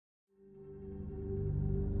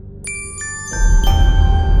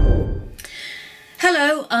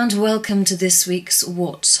and welcome to this week's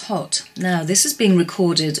What's Hot. Now, this is being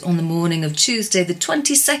recorded on the morning of Tuesday, the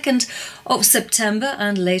 22nd of September,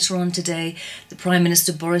 and later on today, the Prime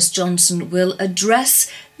Minister Boris Johnson will address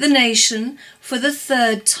the nation for the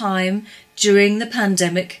third time during the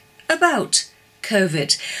pandemic about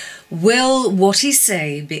COVID. Will what he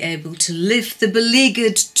say be able to lift the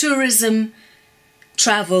beleaguered tourism,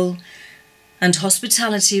 travel and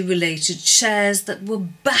hospitality-related shares that were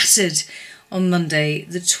battered on Monday,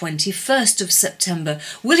 the 21st of September?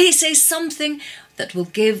 Will he say something that will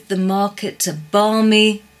give the market a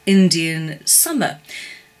balmy Indian summer,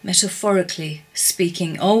 metaphorically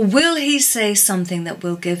speaking? Or will he say something that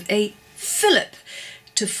will give a fillip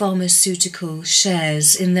to pharmaceutical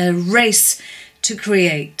shares in their race to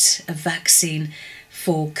create a vaccine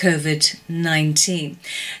for COVID-19.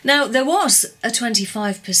 Now, there was a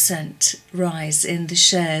 25% rise in the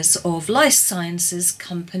shares of life sciences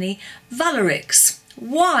company Valirx.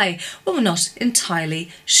 Why? Well, we're not entirely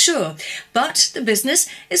sure, but the business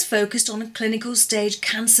is focused on clinical stage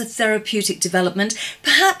cancer therapeutic development.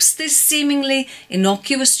 Perhaps this seemingly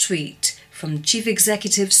innocuous tweet from Chief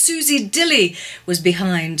Executive Susie Dilley was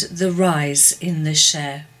behind the rise in the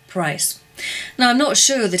share price. Now, I'm not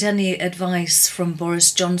sure that any advice from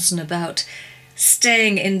Boris Johnson about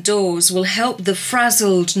staying indoors will help the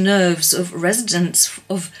frazzled nerves of residents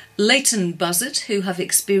of Leighton Buzzard, who have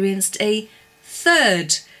experienced a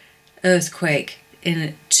third earthquake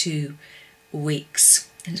in 2 weeks.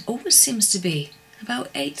 And it always seems to be about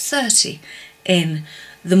 8:30 in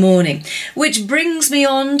the morning. Which brings me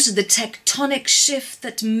on to the tectonic shift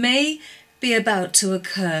that may be about to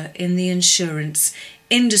occur in the insurance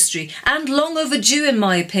industry, and long overdue in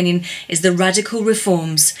my opinion, is the radical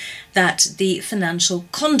reforms that the Financial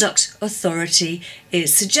Conduct Authority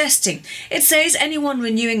is suggesting. It says anyone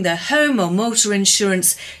renewing their home or motor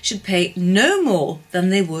insurance should pay no more than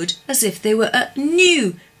they would as if they were a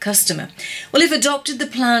new customer. Well, if adopted, the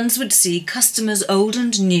plans would see customers old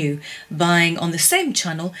and new buying on the same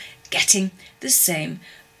channel getting the same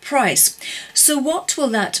price. So what will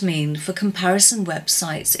that mean for comparison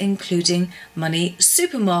websites, including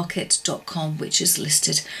moneysupermarket.com, which is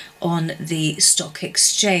listed on the stock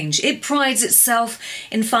exchange? It prides itself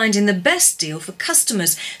in finding the best deal for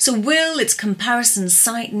customers. So will its comparison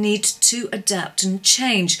site need to adapt and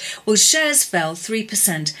change? Well, shares fell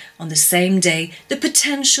 3% on the same day the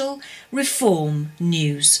potential reform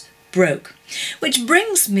news broke. Which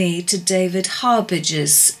brings me to David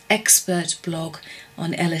Harbidge's expert blog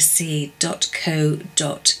on lse.co.uk.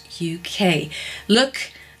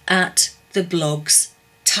 Look at the blog's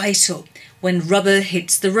title, When Rubber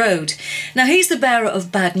Hits the Road. Now, he's the bearer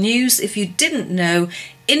of bad news. If you didn't know,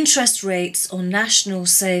 interest rates on national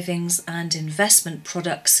savings and investment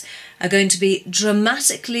products are going to be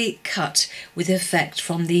dramatically cut with effect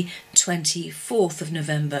from the 24th of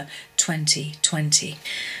November 2020.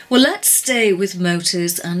 Well, let's stay with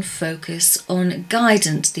motors and focus on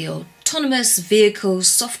Guidant, the autonomous vehicle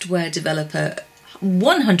software developer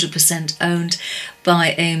 100% owned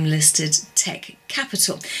by AIM-listed Tech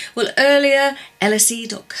Capital. Well, earlier,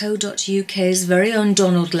 lse.co.uk's very own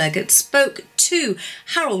Donald Leggett spoke to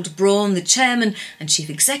Harold Braun, the chairman and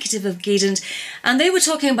chief executive of Guidant, and they were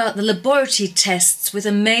talking about the laboratory tests with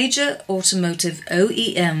a major automotive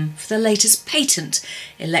OEM for the latest patent,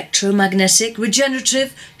 electromagnetic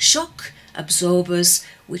regenerative shock absorbers,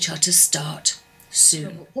 which are to start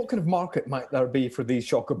soon. What kind of market might there be for these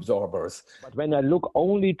shock absorbers? But when I look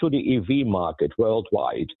only to the EV market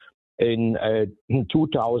worldwide, in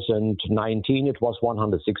 2019 it was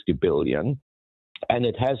 160 billion, and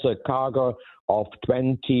it has a CAGR of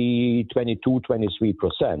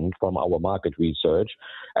 23% from our market research,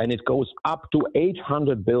 and it goes up to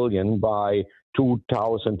 800 billion by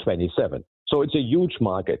 2027. So it's a huge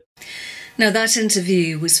market. Now, that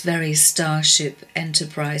interview was very Starship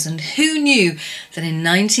Enterprise, and who knew that in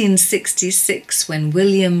 1966, when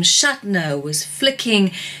William Shatner was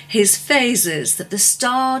flicking his phasers, that the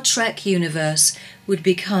Star Trek universe would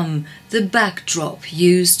become the backdrop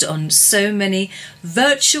used on so many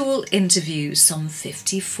virtual interviews some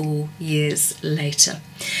 54 years later.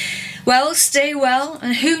 Well, stay well,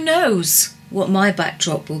 and who knows what my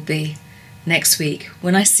backdrop will be next week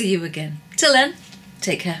when I see you again. Till then,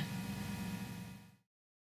 take care.